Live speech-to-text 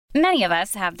Many of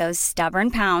us have those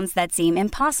stubborn pounds that seem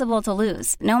impossible to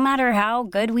lose, no matter how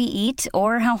good we eat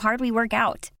or how hard we work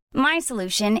out. My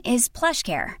solution is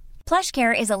PlushCare.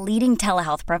 PlushCare is a leading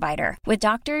telehealth provider with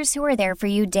doctors who are there for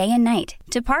you day and night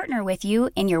to partner with you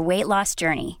in your weight loss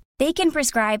journey. They can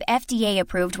prescribe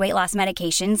FDA-approved weight loss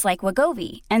medications like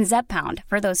Wegovy and Zepbound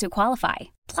for those who qualify.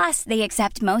 Plus, they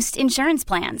accept most insurance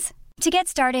plans. To get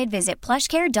started, visit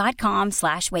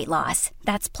plushcare.com/weightloss.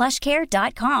 That's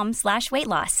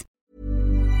plushcare.com/weightloss.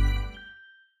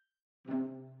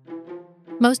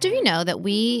 Most of you know that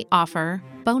we offer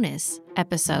bonus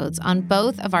episodes on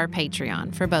both of our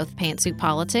Patreon for both Pantsuit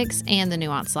Politics and The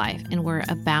Nuanced Life, and we're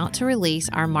about to release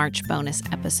our March bonus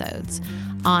episodes.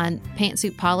 On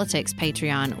Pantsuit Politics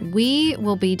Patreon, we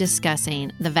will be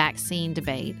discussing the vaccine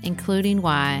debate, including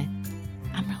why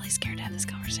I'm really scared to have this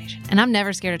conversation. And I'm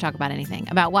never scared to talk about anything,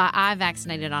 about why I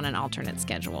vaccinated on an alternate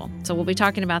schedule. So we'll be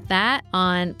talking about that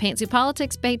on Pantsuit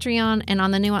Politics Patreon, and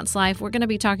on The Nuanced Life, we're going to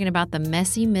be talking about the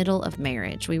messy middle of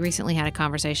marriage. We recently had a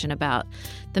conversation about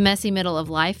the messy middle of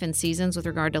life and seasons with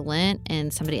regard to Lent,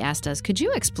 and somebody asked us, could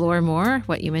you explore more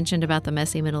what you mentioned about the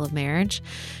messy middle of marriage?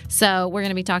 So we're going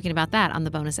to be talking about that on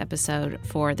the bonus episode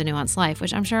for The Nuanced Life,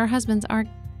 which I'm sure our husbands are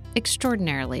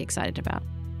extraordinarily excited about.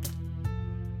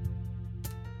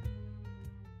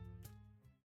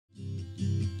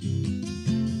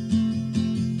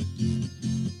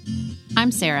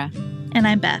 I'm Sarah. And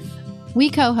I'm Beth. We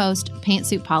co-host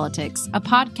Pantsuit Politics, a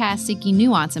podcast seeking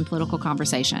nuance in political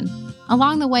conversation.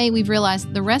 Along the way, we've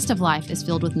realized the rest of life is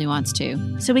filled with nuance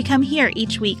too. So we come here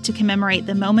each week to commemorate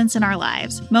the moments in our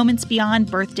lives, moments beyond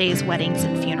birthdays, weddings,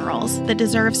 and funerals, that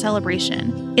deserve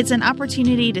celebration. It's an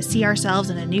opportunity to see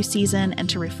ourselves in a new season and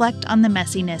to reflect on the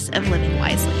messiness of living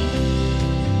wisely.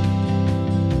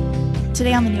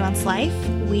 Today on The Nuanced Life,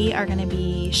 we are going to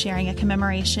be sharing a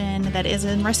commemoration that is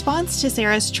in response to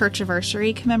Sarah's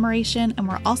churchiversary commemoration, and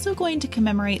we're also going to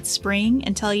commemorate spring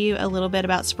and tell you a little bit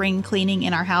about spring cleaning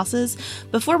in our houses.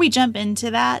 Before we jump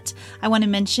into that, I want to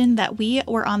mention that we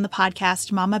were on the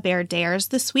podcast Mama Bear Dares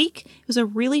this week. It was a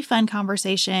really fun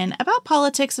conversation about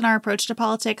politics and our approach to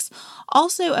politics,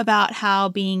 also about how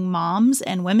being moms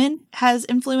and women has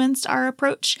influenced our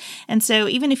approach. And so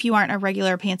even if you aren't a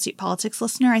regular Pantsuit Politics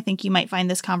listener, I think you might find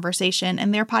this conversation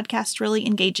and their podcast really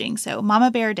engaging. So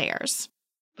Mama Bear Dares.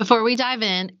 Before we dive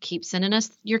in, keep sending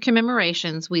us your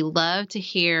commemorations. We love to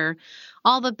hear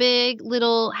all the big,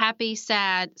 little, happy,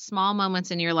 sad, small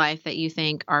moments in your life that you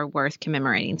think are worth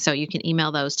commemorating. So you can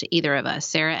email those to either of us,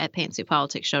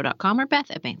 Sarah@pantsuitpoliticsshow.com or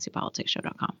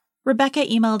Beth@pantsuitpoliticsshow.com. Rebecca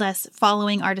emailed us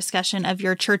following our discussion of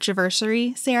your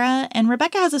churchiversary, Sarah, and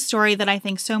Rebecca has a story that I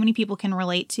think so many people can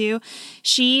relate to.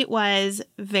 She was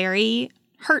very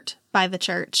hurt by the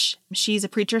church. She's a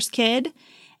preacher's kid,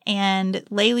 and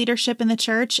lay leadership in the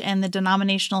church and the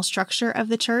denominational structure of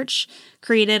the church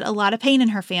created a lot of pain in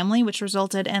her family, which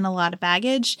resulted in a lot of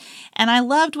baggage. And I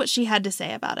loved what she had to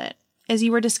say about it. As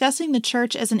you were discussing the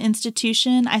church as an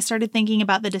institution, I started thinking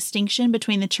about the distinction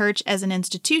between the church as an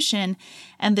institution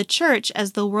and the church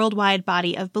as the worldwide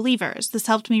body of believers. This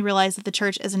helped me realize that the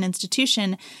church as an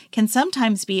institution can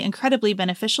sometimes be incredibly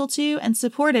beneficial to and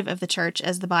supportive of the church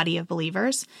as the body of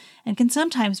believers, and can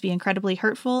sometimes be incredibly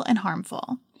hurtful and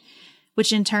harmful.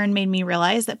 Which in turn made me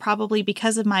realize that probably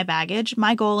because of my baggage,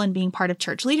 my goal in being part of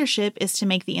church leadership is to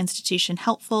make the institution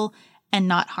helpful and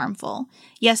not harmful.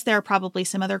 Yes, there are probably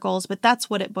some other goals, but that's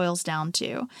what it boils down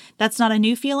to. That's not a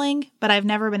new feeling, but I've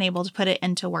never been able to put it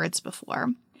into words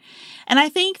before. And I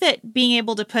think that being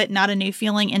able to put not a new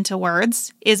feeling into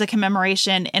words is a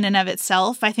commemoration in and of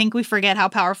itself. I think we forget how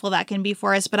powerful that can be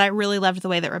for us, but I really loved the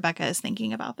way that Rebecca is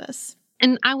thinking about this.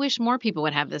 And I wish more people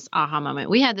would have this aha moment.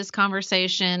 We had this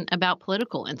conversation about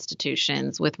political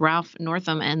institutions with Ralph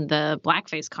Northam and the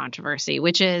blackface controversy,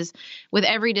 which is with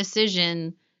every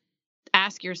decision,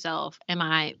 ask yourself, am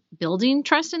I building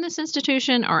trust in this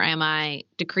institution or am I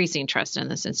decreasing trust in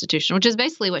this institution? Which is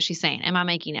basically what she's saying. Am I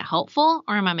making it helpful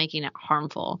or am I making it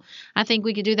harmful? I think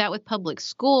we could do that with public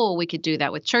school. We could do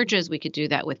that with churches. We could do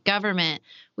that with government.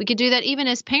 We could do that even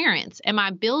as parents. Am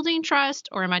I building trust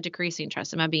or am I decreasing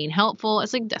trust? Am I being helpful?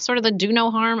 It's like sort of the do no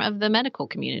harm of the medical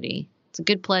community. It's a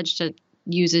good pledge to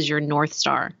use as your North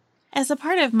Star. As a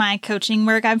part of my coaching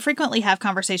work, I frequently have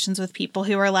conversations with people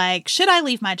who are like, should I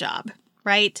leave my job?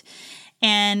 Right?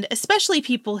 And especially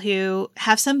people who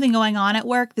have something going on at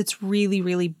work that's really,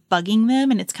 really bugging them.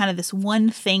 And it's kind of this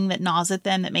one thing that gnaws at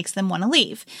them that makes them want to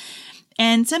leave.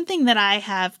 And something that I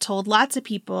have told lots of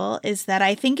people is that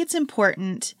I think it's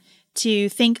important to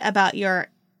think about your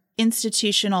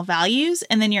institutional values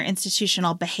and then your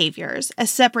institutional behaviors as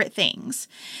separate things.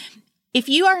 If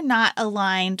you are not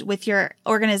aligned with your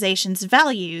organization's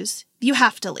values, you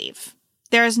have to leave.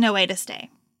 There is no way to stay.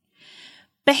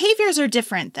 Behaviors are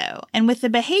different, though. And with the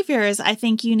behaviors, I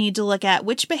think you need to look at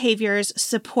which behaviors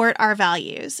support our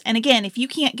values. And again, if you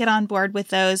can't get on board with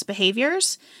those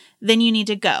behaviors, then you need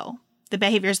to go. The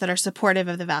behaviors that are supportive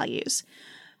of the values.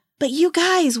 But you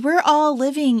guys, we're all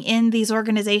living in these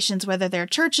organizations, whether they're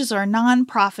churches or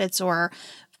nonprofits or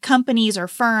companies or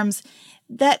firms,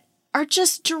 that are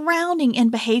just drowning in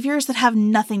behaviors that have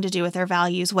nothing to do with their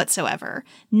values whatsoever.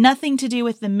 Nothing to do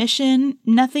with the mission,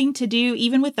 nothing to do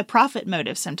even with the profit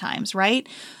motive sometimes, right?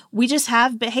 We just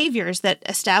have behaviors that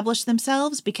establish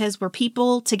themselves because we're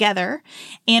people together,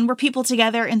 and we're people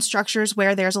together in structures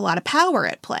where there's a lot of power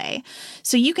at play.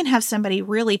 So you can have somebody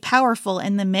really powerful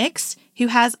in the mix who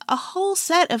has a whole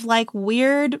set of like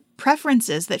weird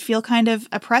preferences that feel kind of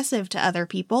oppressive to other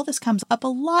people. This comes up a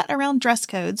lot around dress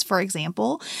codes, for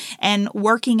example, and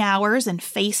working hours and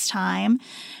FaceTime.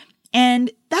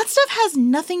 And that stuff has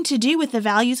nothing to do with the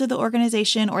values of the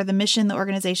organization or the mission the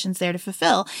organization's there to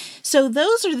fulfill. So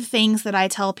those are the things that I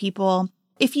tell people.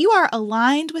 If you are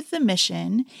aligned with the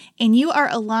mission and you are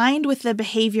aligned with the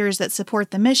behaviors that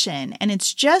support the mission, and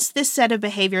it's just this set of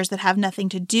behaviors that have nothing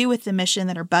to do with the mission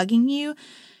that are bugging you,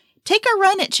 take a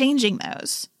run at changing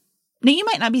those. Now, you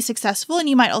might not be successful and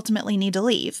you might ultimately need to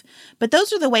leave, but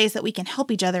those are the ways that we can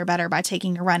help each other better by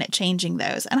taking a run at changing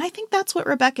those. And I think that's what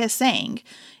Rebecca is saying.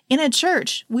 In a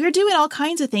church, we're doing all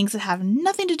kinds of things that have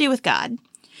nothing to do with God.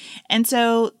 And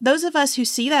so those of us who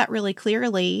see that really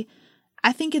clearly,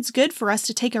 I think it's good for us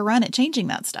to take a run at changing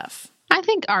that stuff. I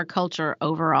think our culture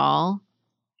overall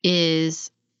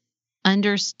is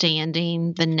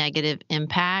understanding the negative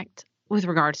impact with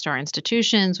regards to our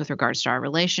institutions, with regards to our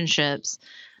relationships,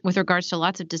 with regards to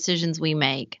lots of decisions we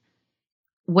make,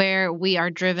 where we are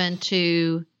driven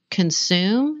to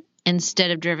consume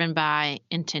instead of driven by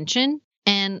intention.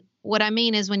 And what I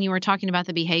mean is when you were talking about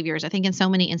the behaviors, I think in so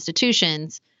many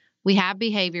institutions, we have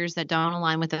behaviors that don't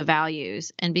align with the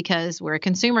values. And because we're a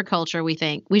consumer culture, we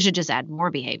think we should just add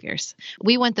more behaviors.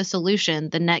 We want the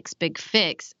solution, the next big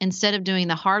fix, instead of doing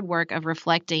the hard work of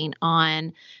reflecting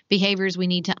on behaviors we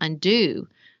need to undo,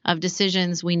 of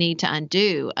decisions we need to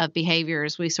undo, of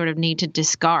behaviors we sort of need to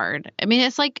discard. I mean,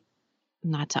 it's like,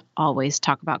 not to always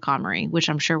talk about KonMari, which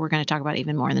I'm sure we're going to talk about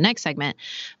even more in the next segment.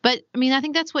 But I mean, I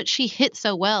think that's what she hit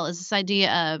so well, is this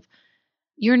idea of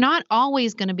you're not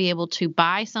always going to be able to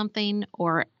buy something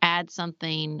or add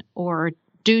something or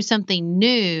do something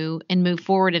new and move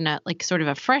forward in a like sort of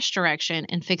a fresh direction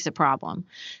and fix a problem.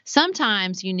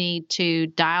 Sometimes you need to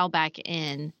dial back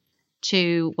in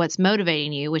to what's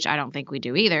motivating you, which I don't think we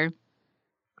do either,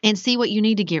 and see what you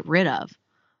need to get rid of.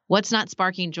 What's not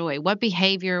sparking joy? What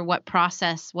behavior, what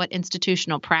process, what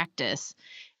institutional practice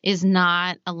is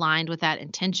not aligned with that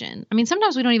intention? I mean,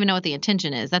 sometimes we don't even know what the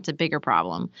intention is. That's a bigger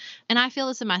problem. And I feel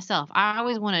this in myself. I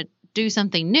always want to do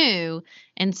something new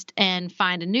and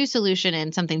find a new solution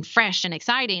and something fresh and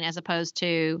exciting, as opposed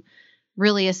to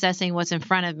really assessing what's in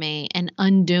front of me and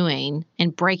undoing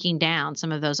and breaking down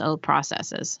some of those old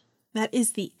processes. That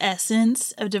is the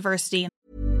essence of diversity.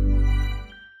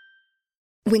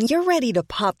 When you're ready to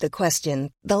pop the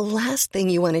question, the last thing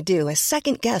you want to do is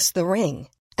second-guess the ring.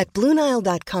 At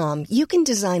BlueNile.com, you can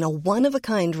design a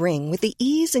one-of-a-kind ring with the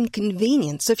ease and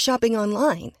convenience of shopping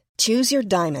online. Choose your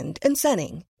diamond and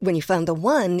setting. When you find the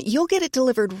one, you'll get it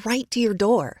delivered right to your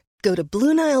door. Go to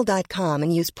BlueNile.com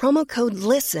and use promo code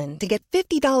LISTEN to get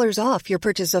 $50 off your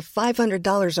purchase of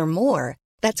 $500 or more.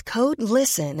 That's code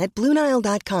LISTEN at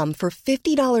BlueNile.com for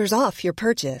 $50 off your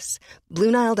purchase.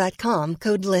 BlueNile.com,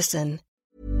 code LISTEN.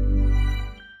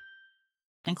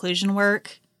 Inclusion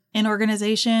work in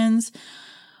organizations.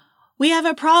 We have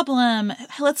a problem.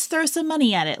 Let's throw some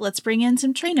money at it. Let's bring in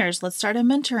some trainers. Let's start a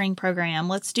mentoring program.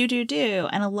 Let's do.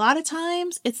 And a lot of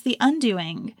times it's the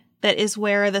undoing that is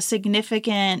where the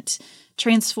significant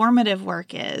transformative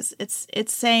work is.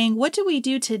 It's saying, what do we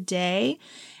do today?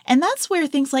 And that's where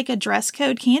things like a dress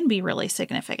code can be really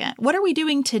significant. What are we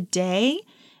doing today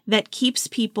that keeps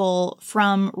people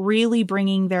from really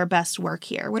bringing their best work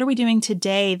here? What are we doing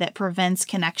today that prevents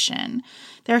connection?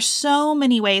 There are so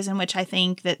many ways in which I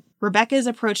think that Rebecca's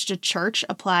approach to church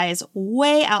applies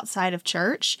way outside of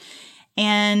church.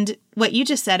 And what you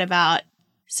just said about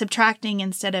subtracting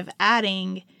instead of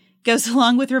adding goes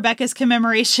along with Rebecca's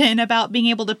commemoration about being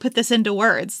able to put this into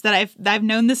words, that I've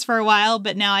known this for a while,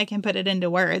 but now I can put it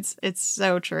into words. It's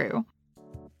so true.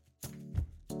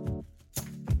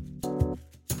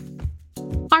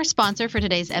 Our sponsor for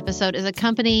today's episode is a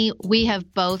company we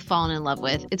have both fallen in love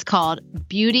with. It's called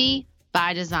Beauty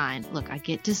by Design. Look, I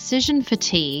get decision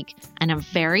fatigue and I'm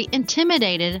very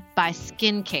intimidated by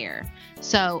skincare.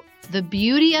 So the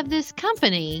beauty of this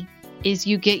company is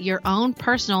you get your own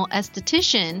personal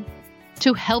esthetician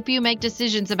to help you make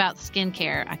decisions about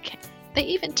skincare. They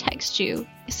even text you.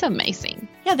 It's amazing.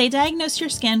 Yeah, they diagnose your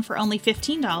skin for only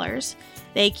 $15.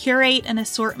 They curate an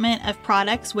assortment of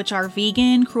products which are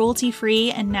vegan,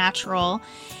 cruelty-free, and natural.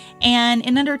 And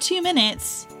in under 2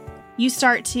 minutes, you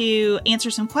start to answer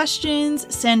some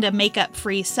questions, send a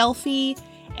makeup-free selfie,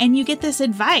 and you get this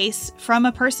advice from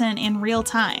a person in real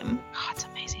time. Oh, it's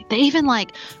amazing. They even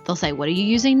they'll say, what are you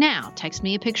using now? Text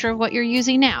me a picture of what you're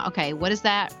using now. Okay, what does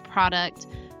that product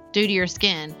do to your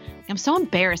skin? I'm so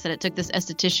embarrassed that it took this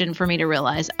esthetician for me to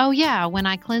realize, oh yeah, when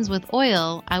I cleanse with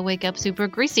oil, I wake up super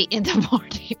greasy in the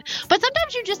morning. But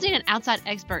sometimes you just need an outside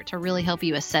expert to really help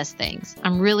you assess things.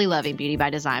 I'm really loving Beauty by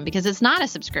Design because it's not a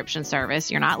subscription service.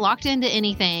 You're not locked into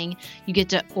anything. You get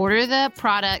to order the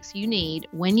products you need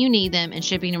when you need them, and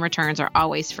shipping and returns are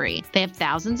always free. They have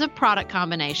thousands of product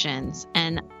combinations,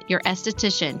 and your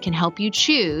esthetician can help you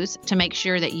choose to make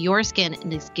sure that your skin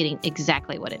is getting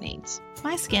exactly what it needs.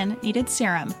 My skin needed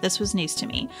serum. This was news to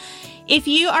me. If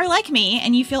you are like me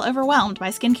and you feel overwhelmed by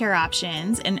skincare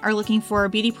options and are looking for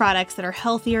beauty products that are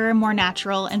healthier, more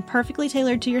natural, and perfectly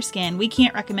tailored to your skin, we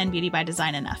can't recommend Beauty by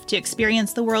Design enough. To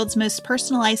experience the world's most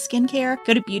personalized skincare,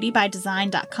 go to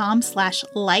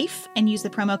beautybydesign.com/life and use the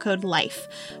promo code LIFE.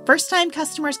 First-time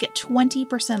customers get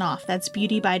 20% off. That's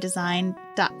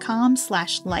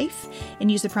beautybydesign.com/life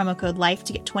and use the promo code LIFE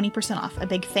to get 20% off. A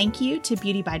big thank you to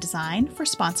Beauty by Design for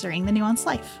sponsoring the Nuanced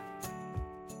Life.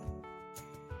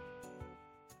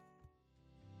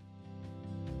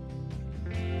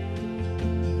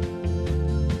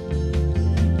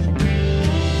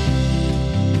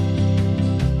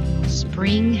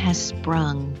 Spring has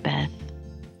sprung, Beth.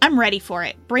 I'm ready for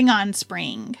it. Bring on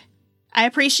spring. I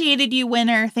appreciated you,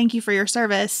 winter. Thank you for your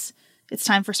service. It's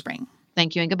time for spring.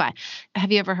 Thank you and goodbye.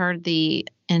 Have you ever heard the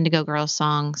Indigo Girls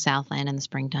song, Southland in the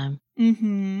Springtime?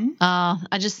 Mm-hmm.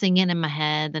 I just sing it in my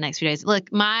head the next few days.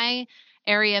 Look, my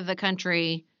area of the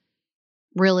country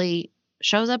really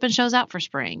shows up and shows out for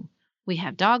spring. We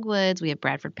have dogwoods, we have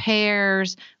Bradford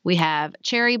pears, we have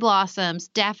cherry blossoms,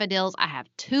 daffodils. I have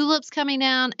tulips coming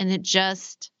down, and I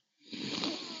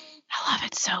love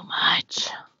it so much.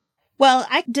 Well,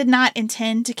 I did not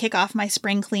intend to kick off my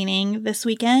spring cleaning this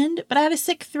weekend, but I had a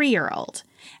sick 3-year-old,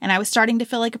 and I was starting to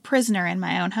feel like a prisoner in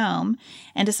my own home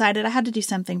and decided I had to do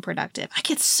something productive. I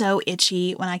get so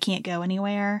itchy when I can't go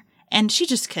anywhere. And she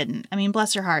just couldn't. I mean,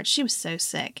 bless her heart, she was so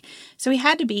sick. So we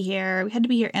had to be here. We had to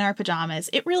be here in our pajamas.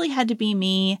 It really had to be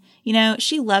me. You know,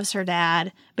 she loves her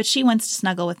dad, but she wants to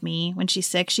snuggle with me when she's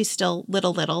sick. She's still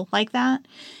little like that.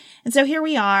 And so here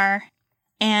we are.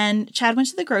 And Chad went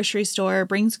to the grocery store,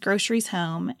 brings groceries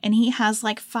home, and he has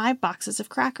 5 boxes of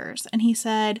crackers. And he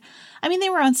said, they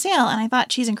were on sale, and I thought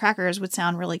cheese and crackers would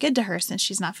sound really good to her since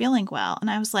she's not feeling well. And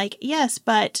I was like, yes,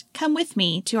 but come with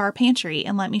me to our pantry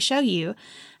and let me show you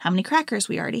how many crackers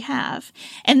we already have.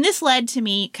 And this led to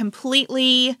me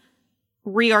completely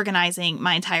reorganizing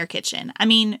my entire kitchen.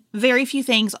 Very few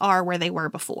things are where they were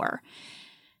before.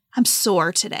 I'm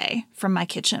sore today from my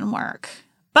kitchen work.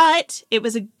 But it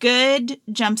was a good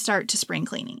jumpstart to spring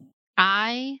cleaning.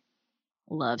 I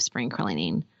love spring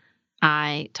cleaning.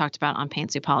 I talked about on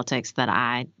Pantsuit Politics that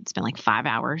I spent 5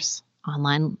 hours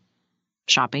online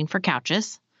shopping for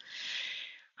couches.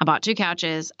 I bought 2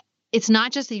 couches. It's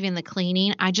not just even the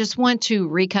cleaning. I just want to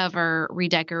recover,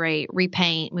 redecorate,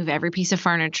 repaint, move every piece of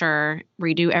furniture,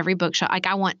 redo every bookshelf.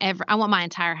 I want my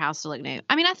entire house to look new.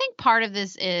 I think part of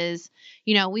this is,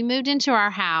 we moved into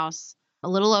our house a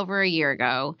little over a year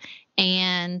ago,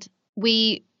 and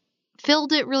we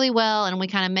filled it really well, and we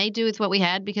kind of made do with what we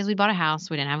had because we bought a house.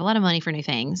 We didn't have a lot of money for new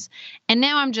things. And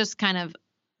now I'm just kind of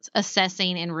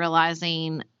assessing and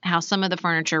realizing how some of the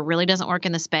furniture really doesn't work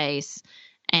in the space.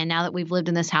 And now that we've lived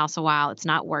in this house a while, it's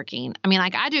not working.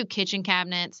 I do kitchen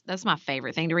cabinets. That's my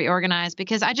favorite thing to reorganize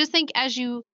because I just think as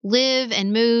you live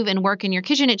and move and work in your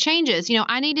kitchen, it changes.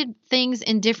 I needed things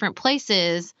in different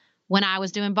places when I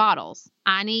was doing bottles.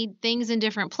 I need things in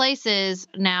different places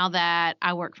now that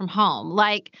I work from home.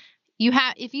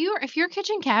 If your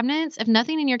kitchen cabinets, if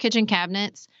nothing in your kitchen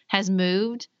cabinets has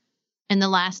moved in the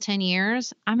last 10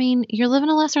 years, you're living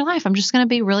a lesser life. I'm just going to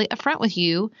be really upfront with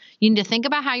you. You need to think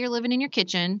about how you're living in your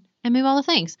kitchen and move all the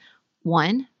things.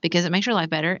 1, because it makes your life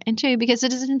better, and 2, because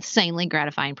it is an insanely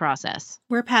gratifying process.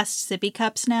 We're past sippy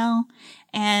cups now,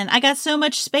 and I got so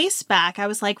much space back. I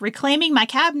was reclaiming my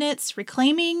cabinets.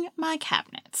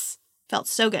 Felt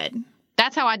so good.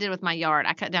 That's how I did with my yard.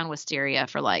 I cut down wisteria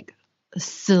for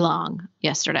so long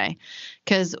yesterday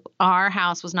because our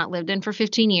house was not lived in for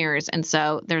 15 years. And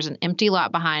so there's an empty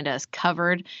lot behind us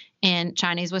covered in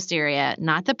Chinese wisteria,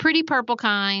 not the pretty purple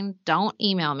kind. Don't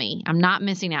email me. I'm not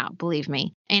missing out, believe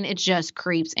me. And it just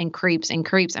creeps and creeps and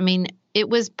creeps. I mean, it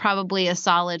was probably a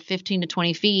solid 15 to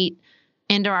 20 feet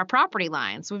into our property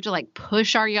line. So we have to like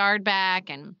push our yard back,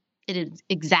 and it had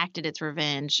exacted its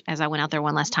revenge as I went out there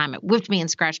one last time. It whipped me and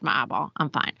scratched my eyeball. I'm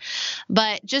fine.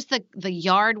 But just the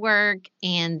yard work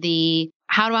and the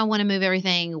how do I want to move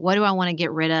everything? What do I want to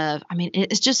get rid of? I mean,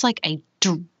 it's just like a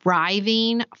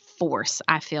driving force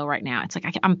I feel right now. It's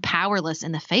like I'm powerless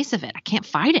in the face of it. I can't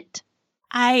fight it.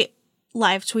 I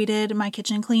live tweeted my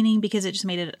kitchen cleaning because it just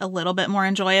made it a little bit more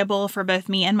enjoyable for both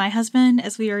me and my husband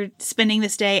as we were spending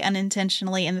this day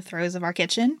unintentionally in the throes of our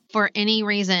kitchen. For any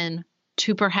reason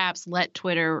to perhaps let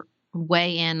Twitter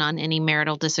weigh in on any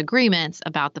marital disagreements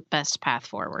about the best path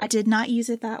forward. I did not use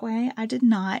it that way. I did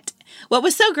not. What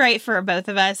was so great for both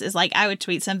of us is like I would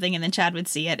tweet something and then Chad would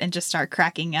see it and just start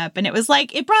cracking up. And it was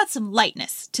like it brought some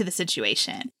lightness to the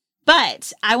situation.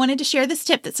 But I wanted to share this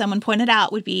tip that someone pointed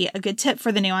out would be a good tip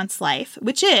for the nuanced life,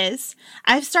 which is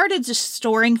I've started just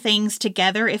storing things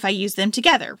together if I use them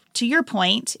together. To your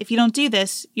point, if you don't do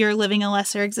this, you're living a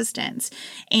lesser existence.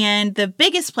 And the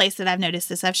biggest place that I've noticed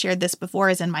this, I've shared this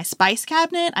before, is in my spice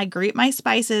cabinet. I group my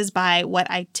spices by what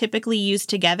I typically use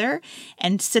together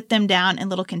and sit them down in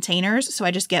little containers. So I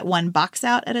just get one box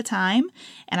out at a time.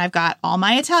 And I've got all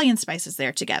my Italian spices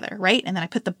there together, right? And then I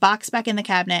put the box back in the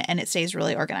cabinet and it stays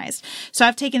really organized. So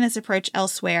I've taken this approach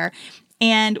elsewhere,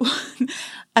 and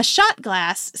a shot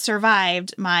glass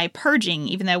survived my purging,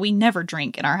 even though we never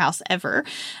drink in our house ever,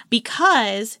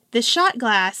 because the shot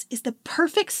glass is the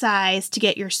perfect size to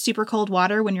get your super cold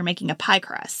water when you're making a pie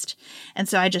crust. And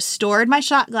so I just stored my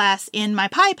shot glass in my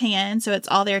pie pan, so it's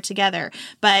all there together.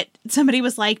 But somebody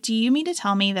was like, do you mean to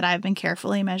tell me that I've been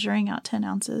carefully measuring out 10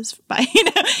 ounces? By,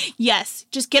 yes,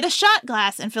 just get a shot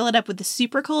glass and fill it up with the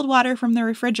super cold water from the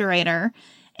refrigerator,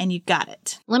 and you got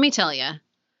it. Let me tell you,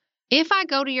 if I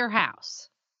go to your house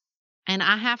and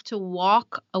I have to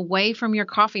walk away from your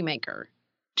coffee maker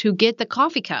to get the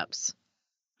coffee cups,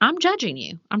 I'm judging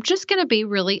you. I'm just going to be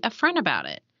really upfront about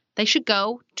it. They should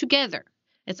go together.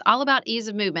 It's all about ease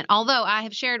of movement. Although I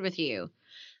have shared with you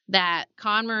that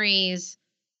KonMari's,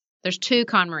 there's 2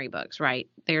 KonMari books, right?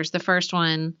 There's the first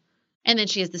one, and then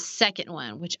she has the second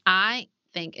one, which I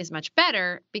think is much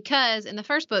better because in the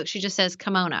first book, she just says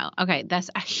kimono. Okay, that's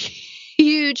a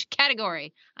huge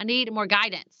category. I need more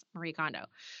guidance, Marie Kondo.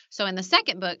 So in the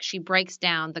second book, she breaks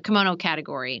down the kimono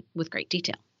category with great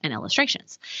detail and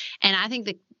illustrations. And I think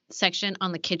the section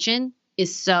on the kitchen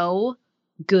is so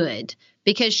good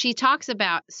because she talks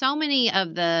about so many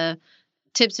of the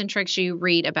tips and tricks you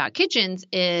read about kitchens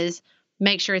is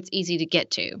make sure it's easy to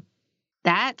get to.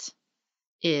 That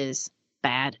is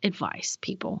bad advice,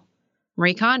 people.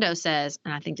 Marie Kondo says,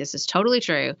 and I think this is totally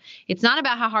true, it's not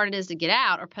about how hard it is to get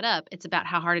out or put up. It's about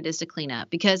how hard it is to clean up.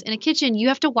 Because in a kitchen, you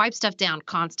have to wipe stuff down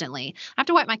constantly. I have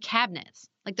to wipe my cabinets,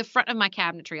 like the front of my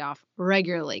cabinetry off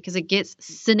regularly because it gets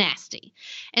so nasty.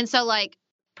 And so like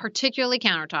particularly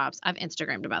countertops, I've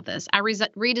Instagrammed about this. I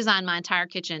redesigned my entire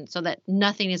kitchen so that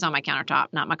nothing is on my countertop.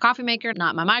 Not my coffee maker,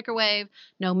 not my microwave,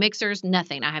 no mixers,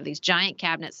 nothing. I have these giant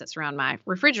cabinets that surround my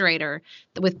refrigerator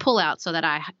with pullouts so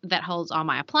that that holds all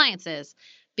my appliances.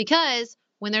 Because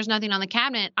when there's nothing on the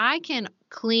cabinet, I can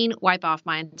wipe off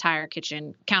my entire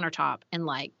kitchen countertop in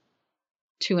like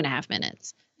 2.5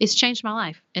 minutes. It's changed my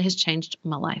life. It has changed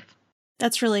my life.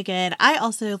 That's really good. I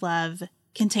also love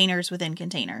containers within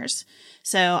containers.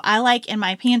 So I like in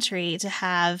my pantry to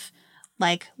have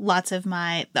like lots of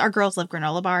our girls love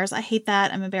granola bars. I hate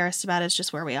that. I'm embarrassed about it. It's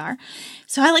just where we are.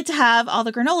 So I like to have all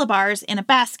the granola bars in a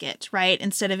basket, right?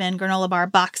 Instead of in granola bar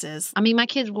boxes. I mean, my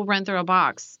kids will run through a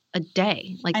box a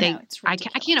day. Like I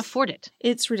can't afford it.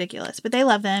 It's ridiculous, but they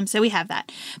love them. So we have that.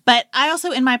 But I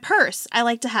also, in my purse, I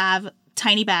like to have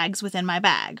tiny bags within my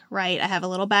bag, right? I have a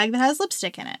little bag that has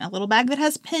lipstick in it, a little bag that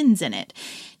has pins in it.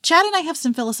 Chad and I have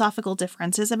some philosophical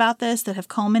differences about this that have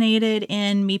culminated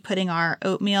in me putting our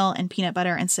oatmeal and peanut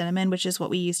butter and cinnamon, which is what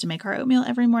we use to make our oatmeal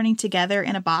every morning, together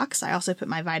in a box. I also put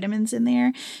my vitamins in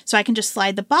there so I can just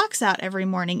slide the box out every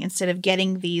morning instead of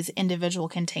getting these individual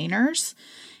containers.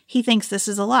 He thinks this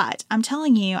is a lot. I'm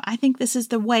telling you, I think this is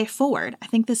the way forward. I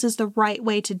think this is the right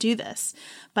way to do this.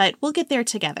 But we'll get there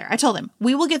together. I told him,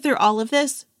 we will get through all of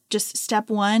this. Just step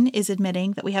 1 is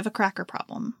admitting that we have a cracker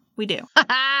problem. We do.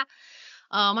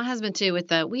 my husband too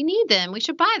with we need them. We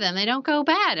should buy them. They don't go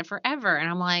bad forever. And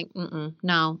I'm like,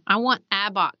 no, I want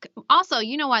ABOC. Also,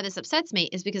 you know why this upsets me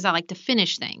is because I like to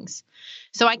finish things.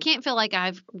 So I can't feel like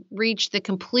I've reached the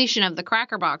completion of the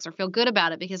cracker box or feel good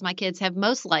about it because my kids have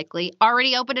most likely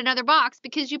already opened another box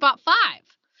because you bought 5.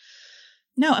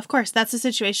 No, of course. That's the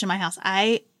situation in my house.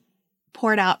 I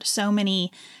poured out so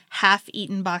many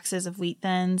half-eaten boxes of Wheat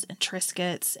Thins and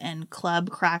Triscuits and Club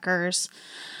crackers.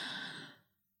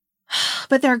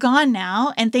 But they're gone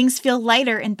now, and things feel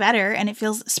lighter and better, and it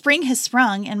feels spring has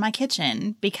sprung in my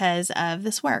kitchen because of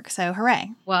this work. So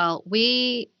hooray. Well,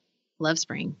 we love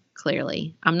spring,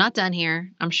 clearly. I'm not done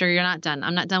here. I'm sure you're not done.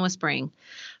 I'm not done with spring.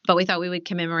 But we thought we would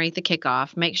commemorate the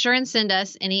kickoff. Make sure and send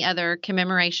us any other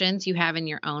commemorations you have in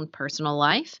your own personal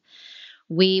life.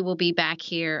 We will be back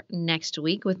here next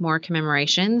week with more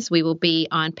commemorations. We will be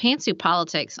on Pantsuit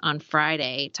Politics on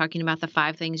Friday, talking about the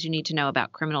 5 things you need to know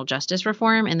about criminal justice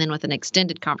reform, and then with an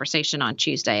extended conversation on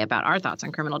Tuesday about our thoughts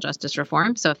on criminal justice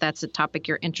reform. So if that's a topic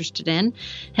you're interested in,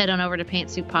 head on over to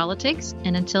Pantsuit Politics.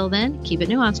 And until then, keep it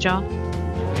nuanced, y'all.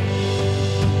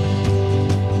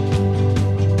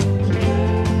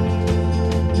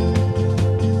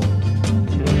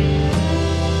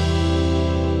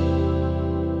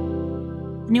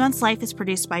 Nuanced Life is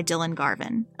produced by Dylan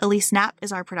Garvin. Elise Knapp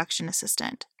is our production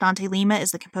assistant. Dante Lima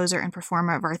is the composer and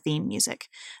performer of our theme music.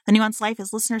 The Nuanced Life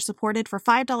is listener supported. For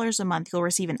 $5 a month, you'll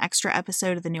receive an extra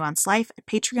episode of The Nuanced Life at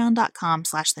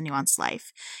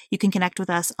patreon.com/thenuancedlife. You can connect with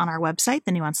us on our website,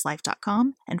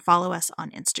 thenuancedlife.com, and follow us on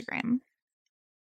Instagram.